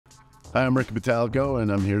Hi, I'm Ricky Bottalico,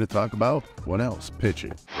 and I'm here to talk about what else?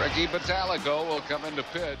 Pitching. Ricky Bottalico will come into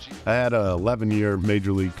pitch. I had an 11-year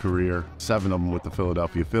major league career, 7 of them with the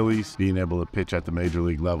Philadelphia Phillies, being able to pitch at the major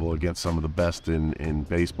league level against some of the best in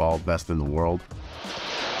baseball, best in the world.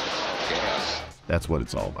 Yes. That's what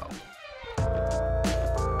it's all about.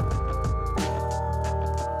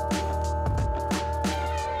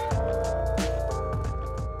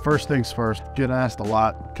 First things first, get asked a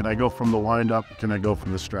lot, can I go from the windup? Can I go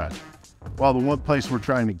from the stretch? Well, the one place we're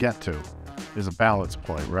trying to get to is a balance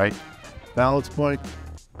point, right? Balance point,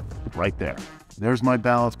 right there. There's my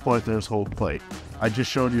balance point, there's whole plate. I just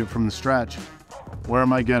showed you from the stretch. Where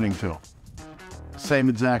am I getting to? Same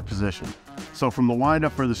exact position. So from the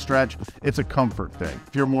windup or the stretch, it's a comfort thing.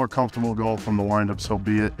 If you're more comfortable going from the windup, so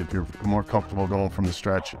be it. If you're more comfortable going from the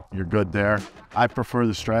stretch, you're good there. I prefer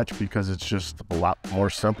the stretch because it's just a lot more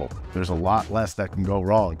simple. There's a lot less that can go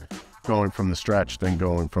wrong going from the stretch than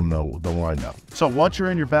going from the windup. So once you're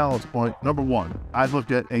in your balance point, number one, I look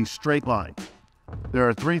at a straight line. There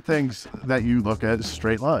are 3 things that you look at as a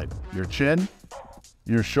straight line: your chin,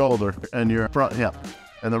 your shoulder, and your front hip.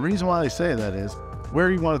 And the reason why I say that is where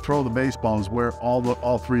you want to throw the baseball is where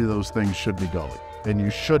all 3 of those things should be going. And you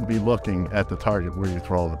should be looking at the target where you're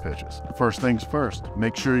throwing the pitches. First things first,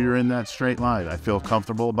 make sure you're in that straight line. I feel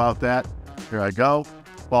comfortable about that. Here I go,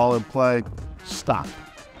 ball in play, stop.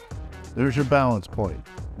 There's your balance point.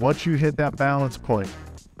 Once you hit that balance point,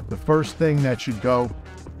 the first thing that should go,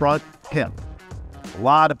 front hip. A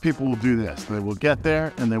lot of people will do this. They will get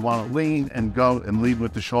there and they want to lean and go and lead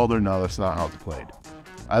with the shoulder. No, that's not how it's played.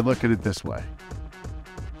 I look at it this way.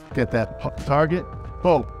 Get that target,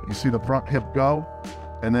 boom, you see the front hip go,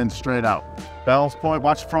 and then straight out. Balance point,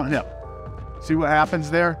 watch the front hip. See what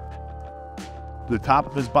happens there? The top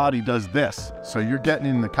of his body does this. So you're getting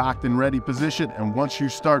in the cocked and ready position, and once you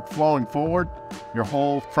start flowing forward, your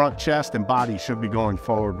whole front chest and body should be going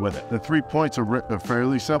forward with it. The 3 points are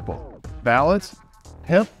fairly simple. Balance,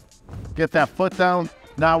 hip, get that foot down.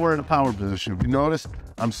 Now we're in a power position. If you notice,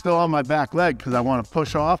 I'm still on my back leg because I want to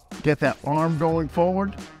push off, get that arm going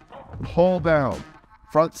forward. Pull down,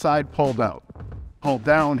 front side pull down. Pull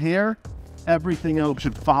down here, everything else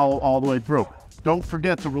should follow all the way through. Don't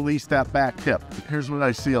forget to release that back hip. Here's what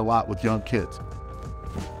I see a lot with young kids.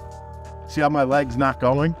 See how my leg's not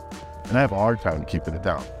going? And I have a hard time keeping it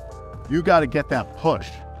down. You got to get that push.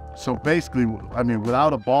 So basically, I mean,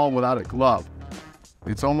 without a ball, without a glove,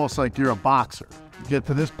 it's almost like you're a boxer. You get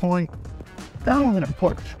to this point, down and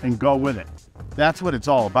push and go with it. That's what it's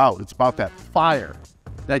all about. It's about that fire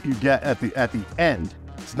that you get at the end.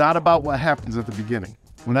 It's not about what happens at the beginning.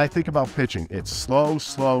 When I think about pitching, it's slow,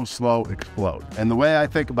 slow, slow, explode. And the way I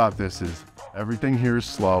think about this is everything here is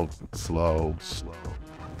slow, slow, slow,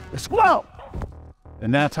 explode.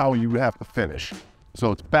 And that's how you have to finish.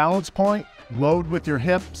 So it's balance point, load with your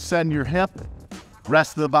hip, send your hip,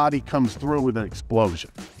 rest of the body comes through with an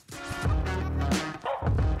explosion.